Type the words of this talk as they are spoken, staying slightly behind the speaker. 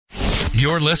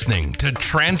You're listening to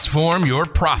Transform Your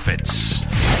Profits,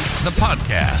 the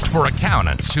podcast for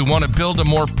accountants who want to build a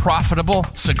more profitable,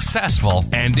 successful,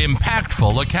 and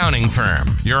impactful accounting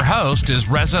firm. Your host is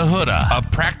Reza Huda, a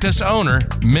practice owner,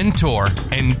 mentor,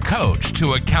 and coach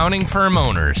to accounting firm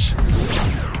owners.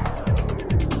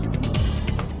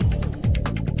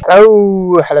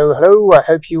 Hello. I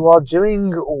hope you are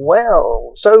doing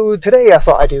well. So today I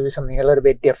thought I'd do something a little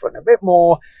bit different, a bit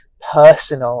more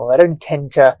personal. I don't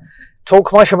tend to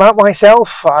talk much about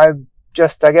myself. I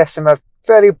guess I'm a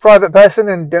fairly private person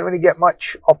and don't really get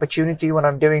much opportunity when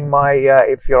I'm doing my,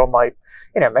 if you're on my,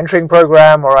 mentoring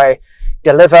program, or I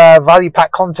deliver value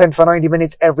pack content for 90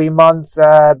 minutes every month.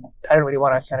 I don't really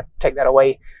want to kind of take that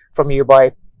away from you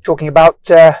by talking about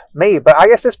me, but I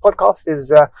guess this podcast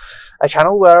is a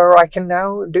channel where I can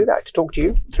now do that, to talk to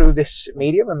you through this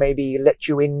medium and maybe let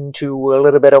you into a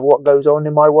little bit of what goes on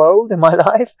in my world, in my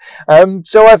life.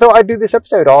 So I thought I'd do this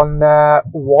episode on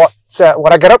what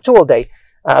I get up to all day.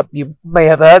 You may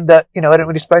have heard that, I don't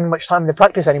really spend much time in the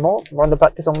practice anymore. I run the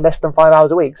practice on less than 5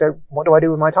 hours a week. So what do I do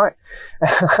with my time?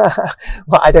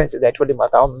 Well, I don't sit there twiddling my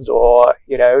thumbs or,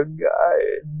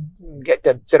 get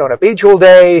to sit on a beach all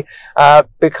day,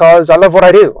 because I love what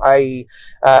I do. I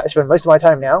spend most of my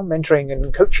time now mentoring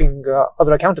and coaching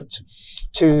other accountants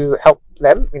to help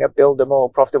them, build a more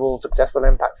profitable, successful,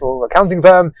 impactful accounting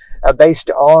firm based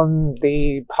on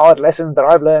the hard lessons that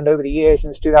I've learned over the years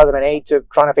since 2008 of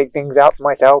trying to figure things out for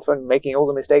myself and making all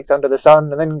the mistakes under the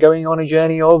sun, and then going on a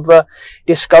journey of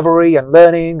discovery and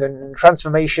learning and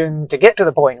transformation to get to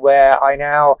the point where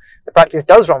the practice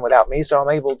does run without me, so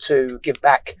I'm able to give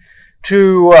back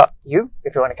to you,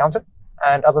 if you're an accountant,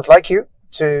 and others like you,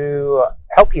 to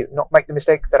help you not make the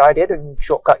mistake that I did and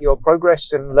shortcut your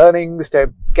progress and learnings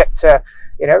to get to,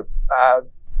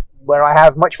 where I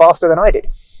have much faster than I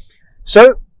did.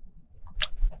 So,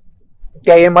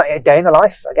 day in the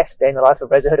life of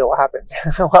Reza Huda, what happens?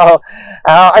 Well,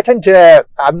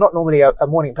 I'm not normally a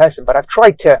morning person, but I've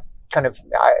tried to kind of,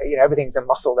 everything's a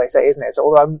muscle, they say, isn't it? So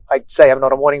although I'd say I'm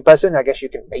not a morning person, I guess you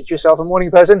can make yourself a morning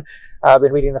person. I've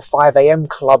been reading the 5 a.m.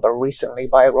 Club recently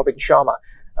by Robin Sharma.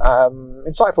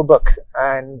 Insightful book.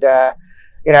 And,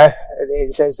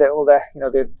 it says that all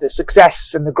the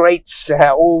success and the greats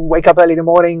all wake up early in the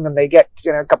morning and they get,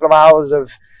 a couple of hours of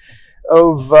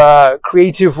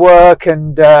creative work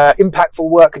and impactful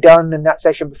work done in that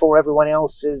session before everyone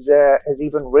else has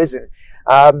even risen.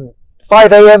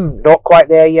 5 a.m. not quite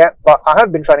there yet, but I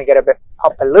have been trying to get up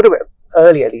a little bit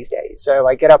earlier these days. So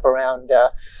I get up around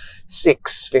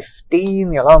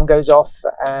 6:15, the alarm goes off,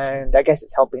 and I guess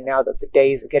it's helping now that the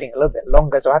days are getting a little bit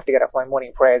longer, so I have to get up for my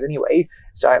morning prayers anyway.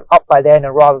 So I'm up by then,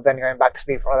 and rather than going back to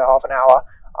sleep for another half an hour,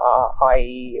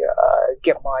 I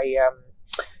get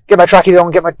my trackies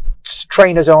on, get my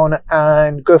trainers on,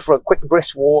 and go for a quick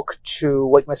brisk walk to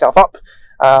wake myself up.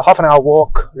 Half an hour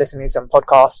walk, listening to some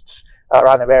podcasts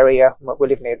around the area. We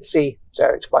live near the sea, so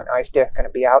it's quite nice to kind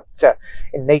of be out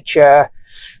in nature,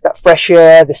 that fresh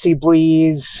air, the sea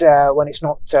breeze, when it's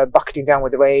not bucketing down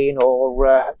with the rain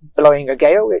or blowing a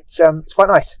gale. It's quite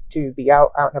nice to be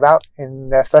out and about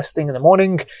in the first thing in the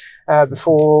morning,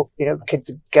 before the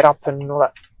kids get up and all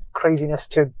that craziness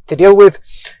to deal with.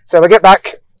 So I get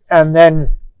back, and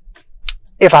then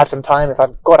if I have some time, if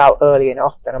I've got out early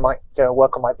enough, then I might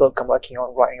work on my book. I'm working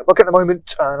on writing a book at the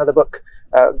moment, another book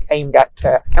aimed at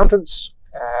accountants,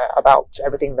 about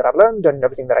everything that I've learned and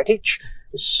everything that I teach.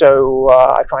 So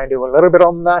I try and do a little bit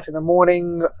on that in the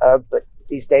morning, but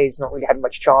these days not really had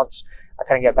much chance. I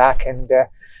kind of get back and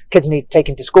kids need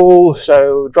taken to school,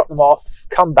 so drop them off,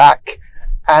 come back,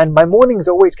 and my mornings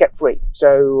are always kept free.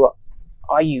 So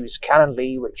I use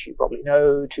Calendly, which you probably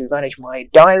know, to manage my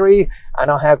diary, and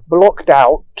I have blocked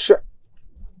out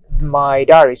my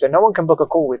diary so no one can book a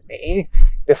call with me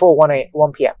before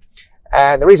 1 p.m.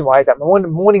 And the reason why is that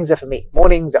mornings are for me.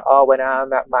 Mornings are when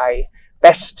I'm at my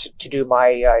best to do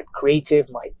my creative,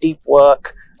 my deep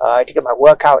work, to get my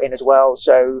workout in as well.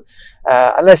 So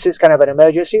unless it's kind of an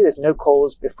emergency, there's no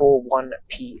calls before 1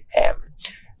 p.m.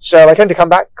 So I tend to come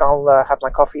back. I'll have my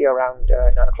coffee around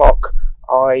 9 o'clock.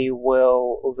 I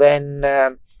will then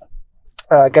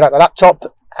get out the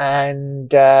laptop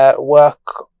and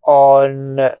work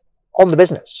on the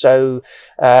business. So,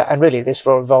 and really this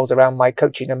revolves around my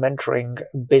coaching and mentoring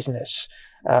business,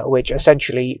 which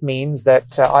essentially means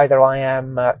that either I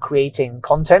am creating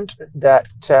content that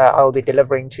I'll be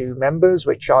delivering to members,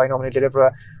 which I normally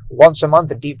deliver once a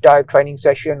month, a deep dive training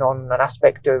session on an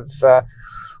aspect of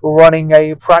running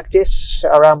a practice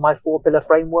around my 4-pillar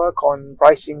framework on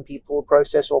pricing, people,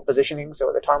 process, or positioning. So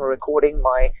at the time of recording,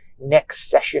 my next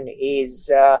session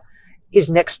is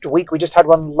next week. We just had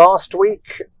one last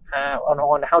week,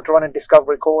 on how to run a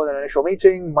discovery call and an initial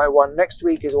meeting. My one next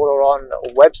week is all on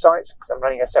websites, because I'm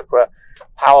running a separate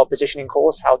power positioning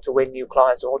course, how to win new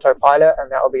clients on autopilot,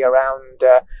 and that will be around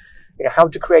how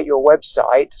to create your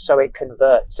website so it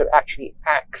converts, so it actually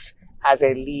acts as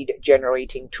a lead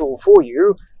generating tool for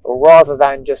you, rather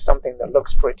than just something that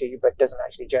looks pretty but doesn't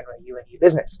actually generate you any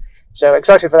business. So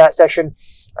excited for that session.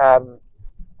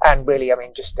 And really,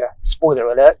 just a spoiler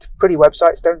alert, pretty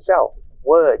websites don't sell,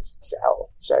 words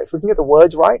sell. So if we can get the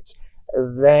words right,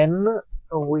 then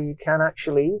we can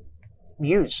actually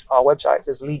use our websites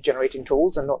as lead generating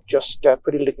tools and not just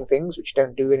pretty looking things which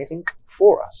don't do anything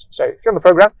for us. So if you're on the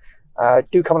program,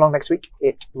 do come along next week.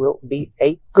 It will be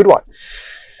a good one.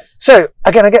 So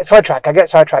again, I get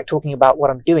sidetracked talking about what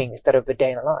I'm doing instead of the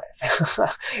day in the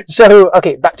life. So,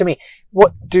 okay, back to me.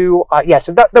 What do I,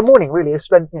 so that the morning really is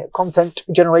spent, content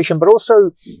generation, but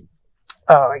also,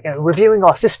 reviewing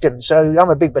our systems. So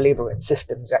I'm a big believer in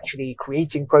systems, actually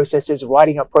creating processes,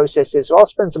 writing up processes. So I'll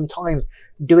spend some time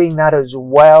doing that as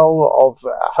well,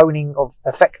 of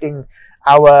affecting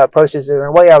our processes. And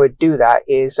the way I would do that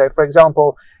is, so for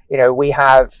example, we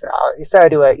have, say I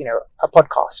do a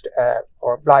podcast,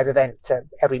 or a live event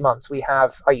every month.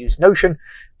 I use Notion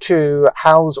to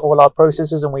house all our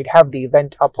processes, and we'd have the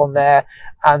event up on there,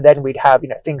 and then we'd have,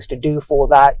 things to do for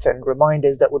that and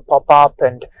reminders that would pop up,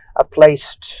 and a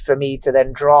place for me to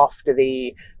then draft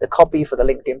the copy for the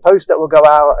LinkedIn post that will go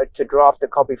out, to draft the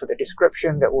copy for the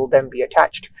description that will then be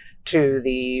attached to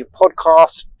the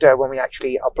podcast when we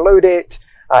actually upload it.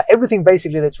 Everything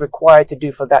basically that's required to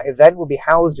do for that event will be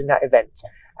housed in that event,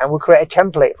 and we'll create a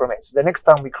template from it. So the next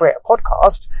time we create a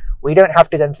podcast, we don't have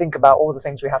to then think about all the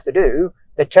things we have to do.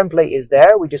 The template is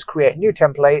there. We just create a new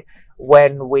template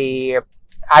when we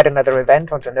add another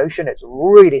event onto Notion. It's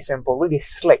really simple, really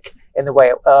slick in the way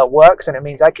it works, and it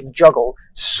means I can juggle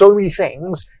so many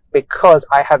things because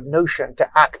I have Notion to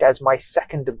act as my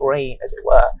second brain, as it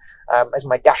were. As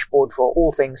my dashboard for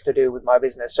all things to do with my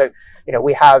business. So,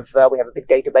 we have a big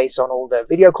database on all the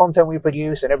video content we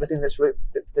produce and everything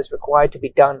that's required to be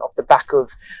done off the back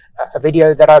of a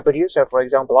video that I produce. So, for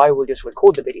example, I will just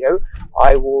record the video.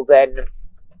 I will then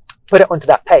put it onto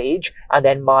that page, and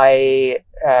then my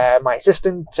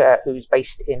assistant, who's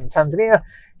based in Tanzania,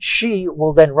 she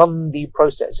will then run the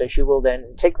process. So she will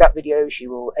then take that video, she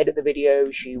will edit the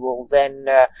video, she will then,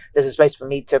 there's a space for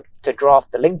me to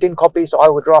draft the LinkedIn copy. So I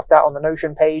will draft that on the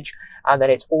Notion page, and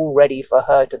then it's all ready for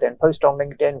her to then post on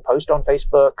LinkedIn, post on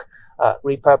Facebook,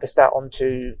 repurpose that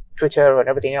onto Twitter and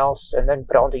everything else, and then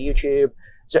put it onto YouTube.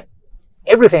 So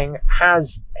everything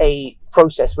has a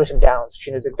process written down. So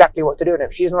she knows exactly what to do. And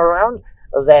if she's not around,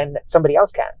 then somebody else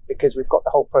can, because we've got the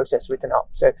whole process written up.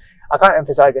 So I can't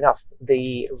emphasize enough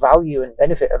the value and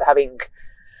benefit of having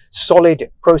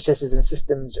solid processes and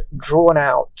systems drawn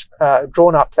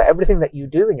up for everything that you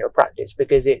do in your practice,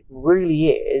 because it really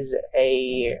is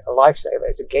a lifesaver.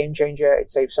 It's a game changer. It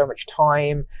saves so much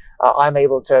time. I'm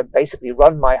able to basically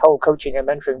run my whole coaching and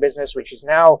mentoring business, which is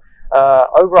now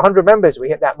over 100 members. We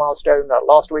hit that milestone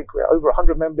last week. We're over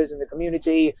 100 members in the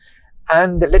community.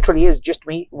 And it literally is just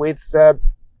me with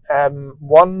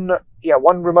one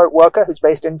remote worker who's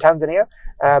based in Tanzania,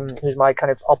 who's my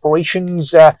kind of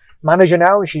operations manager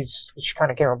now. She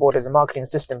kind of came on board as a marketing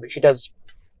assistant, but she does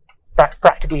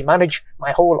practically manage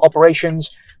my whole operations,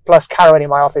 plus Karen in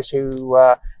my office, who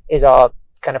is our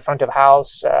kind of front of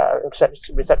house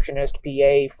receptionist,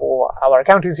 PA for our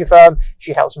accountancy firm.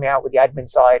 She helps me out with the admin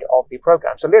side of the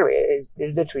program. So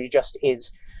it literally just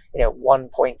is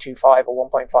 1.25 or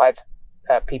 1.5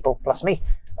 people plus me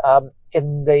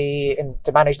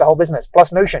to manage the whole business,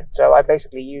 plus Notion. So I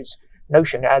basically use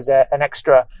Notion as an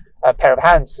extra pair of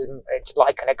hands. It's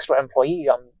like an extra employee.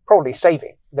 I'm probably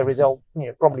saving the result,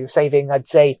 I'd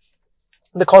say,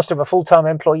 the cost of a full-time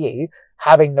employee,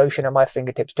 having Notion at my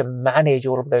fingertips to manage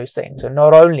all of those things. And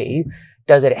not only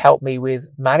does it help me with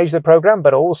manage the program,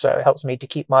 but also helps me to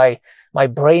keep my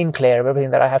brain clear of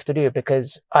everything that I have to do,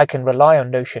 because I can rely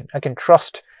on Notion. I can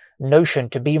trust Notion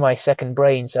to be my second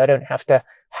brain, so I don't have to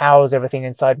house everything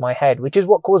inside my head, which is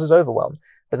what causes overwhelm,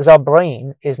 because our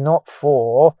brain is not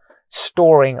for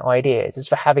storing ideas. It's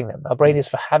for having them. Our brain is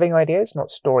for having ideas,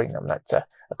 not storing them. That's a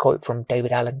quote from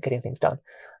David Allen, Getting Things Done.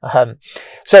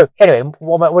 So anyway,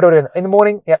 what do I do in the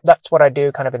morning? Yeah, that's what I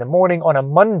do kind of in the morning on a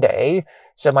Monday.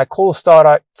 So my calls start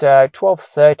at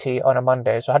 12:30 on a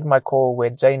Monday. So I had my call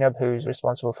with Zainab, who's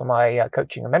responsible for my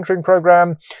coaching and mentoring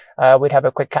program. We'd have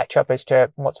a quick catch up as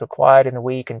to what's required in the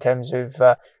week in terms of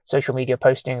social media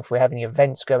posting. If we have any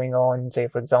events going on, say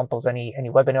for example, any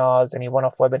webinars, any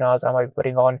one-off webinars am I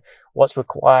putting on, what's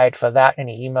required for that,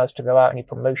 any emails to go out, any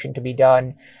promotion to be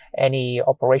done, any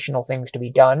operational things to be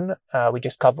done. We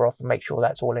just cover off and make sure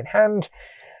that's all in hand.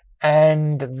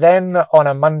 And then on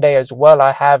a Monday as well,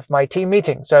 I have my team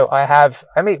meeting. So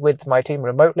I meet with my team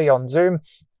remotely on Zoom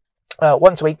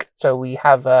once a week. So we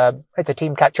have it's a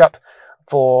team catch up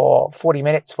for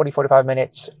 45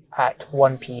 minutes at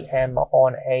 1 p.m.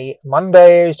 on a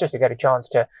Monday. It's just to get a chance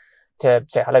to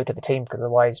say hello to the team, because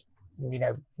otherwise,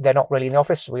 they're not really in the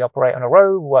office. We operate on a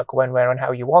row, work when, where, and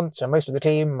how you want. So most of the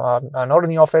team are not in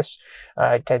the office,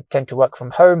 tend to work from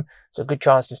home. So a good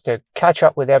chance just to catch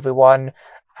up with everyone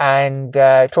and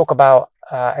talk about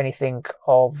anything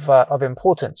of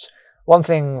importance. One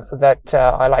thing that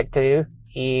I like to do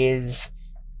is,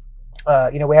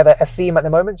 we have a theme at the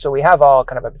moment. So we have our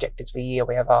kind of objectives for the year.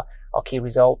 We have our key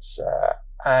results,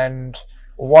 and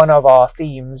one of our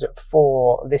themes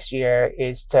for this year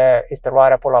is to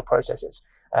write up all our processes.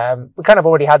 We kind of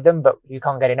already had them, but you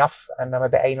can't get enough, and I'm a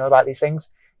bit anal about these things.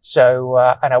 So,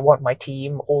 and I want my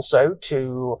team also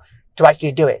to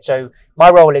actually do it. So my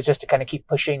role is just to kind of keep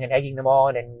pushing and egging them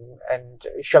on and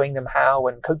showing them how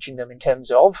and coaching them in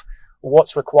terms of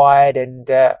what's required and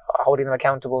holding them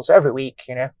accountable. So every week,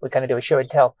 we kind of do a show and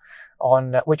tell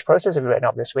on which process have we written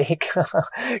up this week.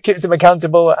 Keeps them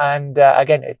accountable. And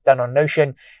again, it's done on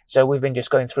Notion. So we've been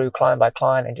just going through client by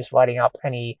client and just writing up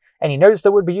any notes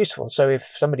that would be useful. So if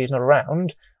somebody's not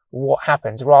around, what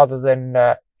happens, rather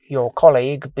than your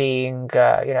colleague being,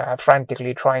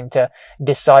 frantically trying to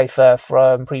decipher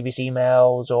from previous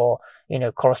emails or,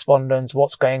 correspondence,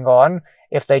 what's going on.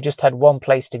 If they just had one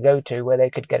place to go to where they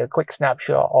could get a quick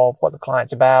snapshot of what the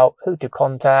client's about, who to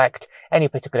contact, any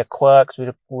particular quirks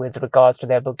with regards to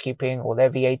their bookkeeping or their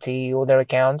VAT or their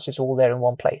accounts, it's all there in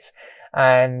one place.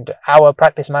 And our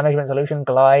practice management solution,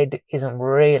 Glide, isn't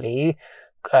really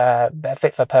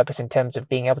fit for purpose in terms of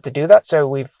being able to do that. So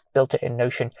we've built it in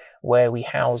Notion where we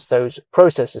house those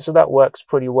processes. So that works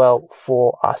pretty well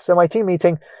for us. So my team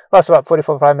meeting lasts about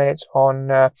 45 minutes on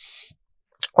a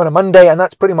Monday, and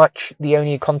that's pretty much the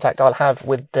only contact I'll have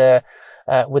with the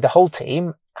whole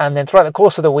team. And then throughout the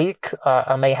course of the week,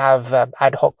 I may have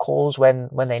ad hoc calls when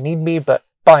they need me, but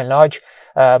by and large,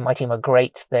 my team are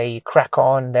great. They crack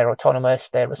on. They're autonomous.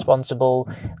 They're responsible.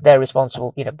 They make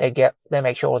sure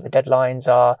the deadlines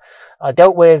are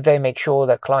dealt with. They make sure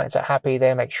that clients are happy.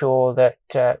 They make sure that,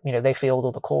 they field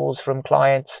all the calls from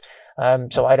clients.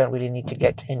 So I don't really need to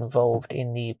get involved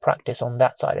in the practice on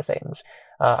that side of things.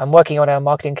 I'm working on our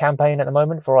marketing campaign at the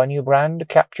moment for our new brand,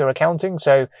 Capture Accounting.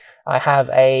 So I have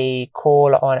a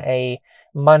call on a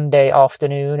Monday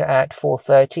afternoon at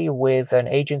 4:30 with an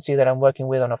agency that I'm working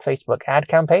with on a Facebook ad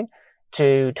campaign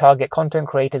to target content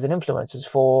creators and influencers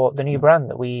for the new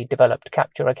brand that we developed,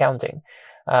 Capture Accounting.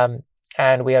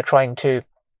 And we are trying to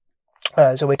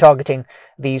so we're targeting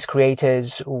these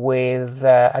creators with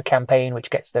a campaign which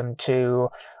gets them to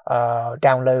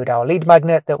download our lead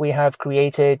magnet that we have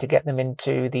created to get them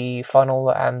into the funnel,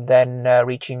 and then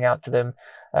reaching out to them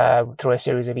through a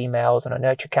series of emails and a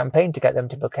nurture campaign to get them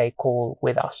to book a call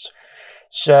with us.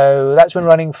 So that's been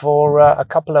running for a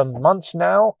couple of months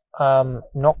now.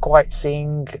 Not quite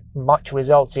seeing much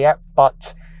results yet,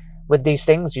 but with these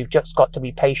things, you've just got to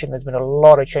be patient. There's been a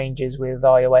lot of changes with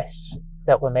iOS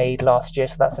that were made last year,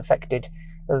 so that's affected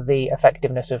the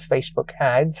effectiveness of Facebook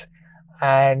ads.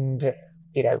 And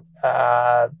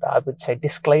I would say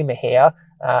disclaimer here,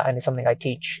 and it's something I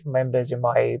teach members in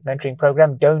my mentoring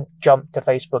program: don't jump to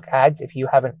Facebook ads if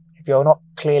you're not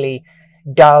clearly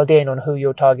dialed in on who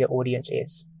your target audience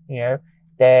is.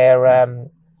 They're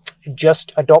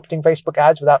just adopting Facebook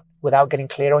ads without getting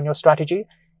clear on your strategy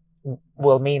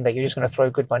will mean that you're just going to throw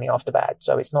good money after bad.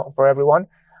 So it's not for everyone.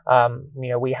 We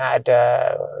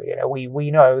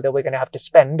know that we're going to have to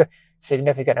spend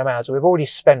significant amounts. We've already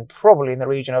spent probably in the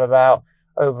region of about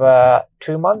over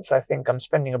 2 months. I think I'm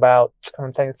spending about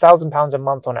 £1,000 a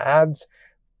month on ads,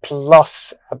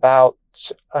 plus about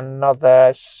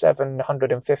another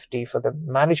 750 for the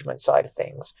management side of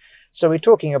things. So we're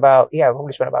talking about, we've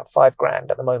probably spent about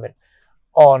 $5,000 at the moment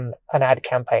on an ad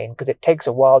campaign, because it takes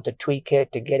a while to tweak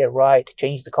it, to get it right, to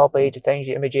change the copy, to change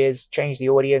the images, change the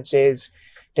audiences,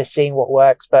 to seeing what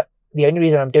works. But the only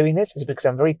reason I'm doing this is because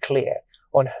I'm very clear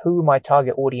on who my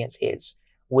target audience is.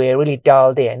 We're really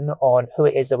dialed in on who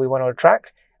it is that we want to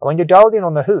attract. And when you're dialed in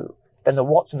on the who, then the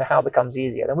what and the how becomes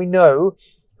easier. Then we know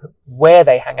where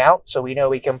they hang out. So we know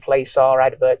we can place our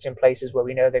adverts in places where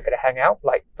we know they're going to hang out.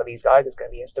 Like for these guys, it's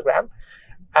going to be Instagram.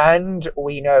 And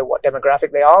we know what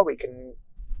demographic they are. We can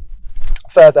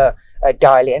further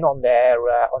dial in on their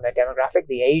demographic,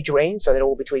 the age range. So they're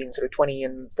all between sort of 20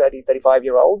 and 30, 35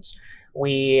 year olds.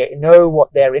 We know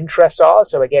what their interests are.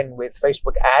 So again, with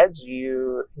Facebook ads,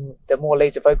 the more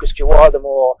laser focused you are, the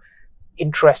more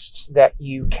interests that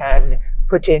you can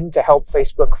put in to help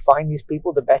Facebook find these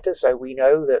people, the better. So we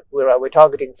know that we're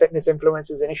targeting fitness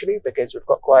influencers initially because we've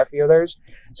got quite a few of those.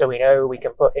 So we know we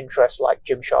can put interests like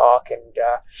Gymshark and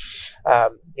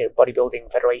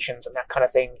bodybuilding federations and that kind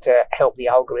of thing to help the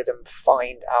algorithm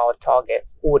find our target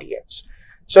audience.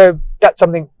 So that's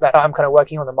something that I'm kind of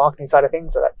working on the marketing side of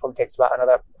things. So that probably takes about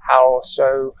another hour or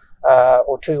so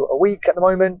or two a week at the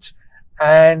moment.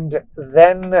 And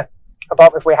then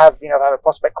apart if we have a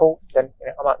prospect call, then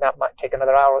that might take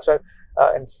another hour or so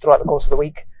and throughout the course of the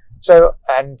week. So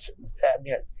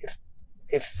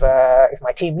if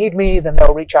my team need me, then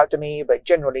they'll reach out to me. But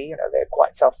generally, they're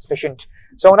quite self-sufficient.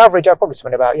 So on average, I probably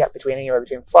spend about anywhere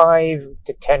between 5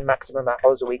 to 10 maximum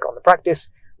hours a week on the practice,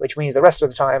 which means the rest of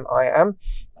the time I am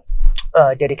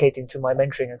dedicating to my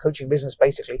mentoring and coaching business,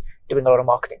 basically doing a lot of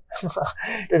marketing.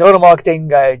 Doing a lot of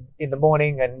marketing in the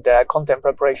morning and content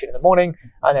preparation in the morning,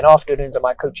 and then afternoons are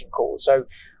my coaching calls. So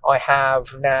I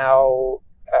have now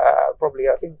probably,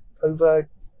 I think, over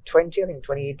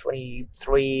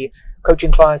 23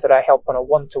 coaching clients that I help on a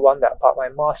one-to-one that are part of my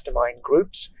mastermind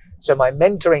groups. So my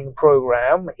mentoring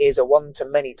program is a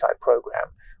one-to-many type program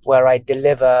where I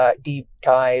deliver deep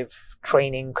dive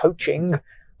training coaching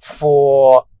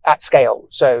at scale.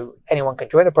 So anyone can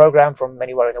join the program from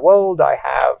anywhere in the world. I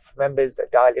have members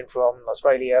that dial in from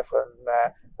Australia, from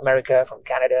America, from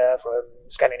Canada, from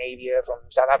Scandinavia, from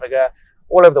South Africa,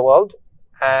 all over the world.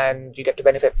 And you get to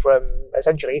benefit from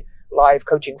essentially live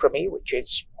coaching from me, which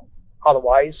is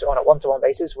otherwise on a one-to-one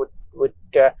basis would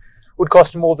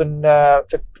cost more than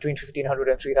between £1,500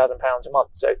 and £3,000 a month.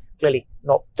 So clearly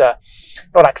not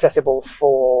accessible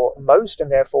for most,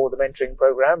 and therefore the mentoring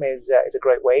program is a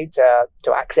great way to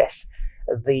access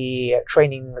the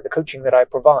training, the coaching that I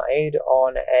provide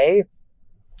on a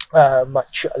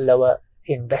much lower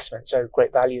investment. So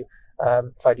great value,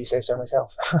 if I do say so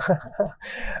myself.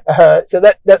 So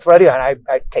that's what I do, and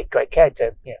I take great care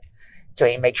to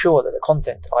make sure that the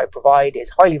content I provide is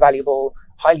highly valuable,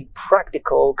 highly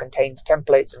practical, contains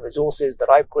templates and resources that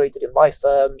I've created in my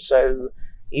firm, so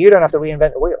you don't have to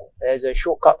reinvent the wheel. There's a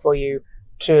shortcut for you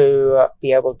to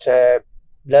be able to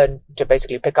learn to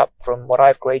basically pick up from what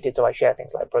I've created. So I share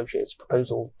things like brochures,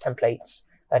 proposal templates,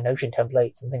 and Notion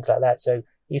templates and things like that, so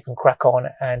you can crack on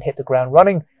and hit the ground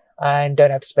running and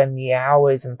don't have to spend the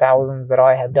hours and thousands that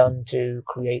I have done to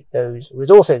create those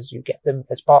resources. You get them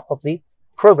as part of the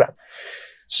program.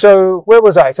 So where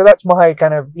was I? So that's my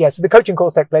so the coaching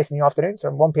calls take place in the afternoon. So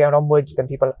from 1 p.m. onwards, then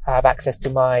people have access to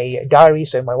my diary.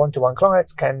 So my one-to-one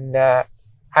clients can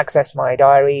access my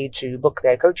diary to book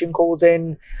their coaching calls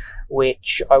in,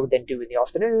 which I would then do in the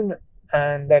afternoon.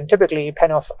 And then typically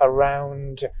pen off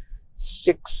around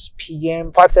 6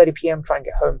 p.m., 5:30 p.m., try and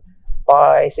get home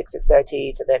by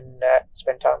 6:30 to then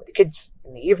spend time with the kids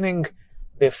in the evening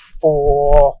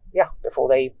before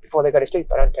they go to sleep.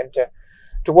 I don't tend to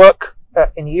work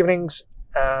in the evenings.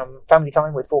 Family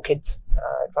time with 4 kids.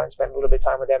 Try and spend a little bit of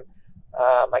time with them.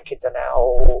 My kids are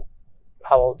now,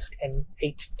 how old?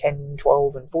 8, 10,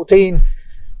 12 and 14.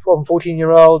 12 and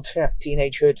 14-year-old,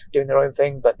 teenagehood, doing their own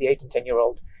thing, but the 8 and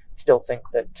 10-year-old still think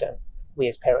that we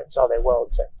as parents are their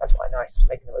world. So that's quite nice,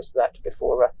 making the most of that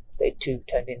before they too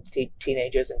turned into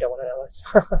teenagers and don't want to know us.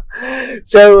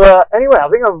 So anyway, I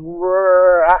think I've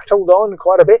rattled on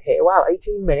quite a bit here. Wow,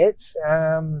 18 minutes.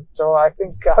 So I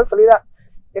think hopefully that,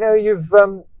 you've, I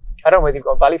don't know whether you've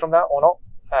got value from that or not.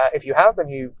 If you have and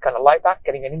you kind of like that,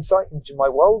 getting an insight into my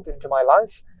world, into my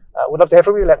life, would love to hear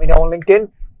from you. Let me know on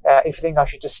LinkedIn. If you think I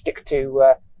should just stick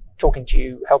to talking to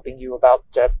you, helping you about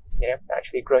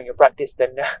actually growing your practice,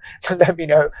 then let me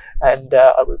know, and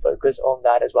I will focus on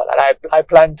that as well. And I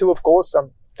plan to, of course,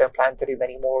 don't plan to do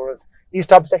many more of these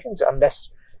type of sessions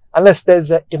unless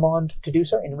there's a demand to do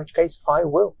so, in which case I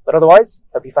will. But otherwise,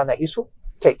 hope you found that useful.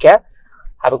 Take care,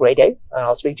 have a great day, and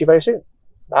I'll speak to you very soon.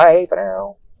 Bye for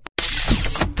now.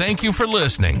 Thank you for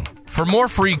listening. For more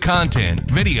free content,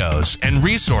 videos, and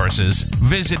resources,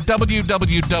 visit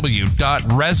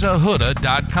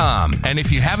www.rezahuda.com. And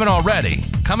if you haven't already,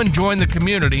 come and join the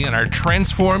community in our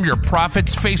Transform Your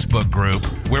Profits Facebook group,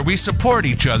 where we support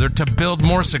each other to build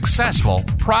more successful,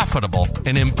 profitable,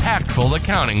 and impactful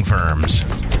accounting firms.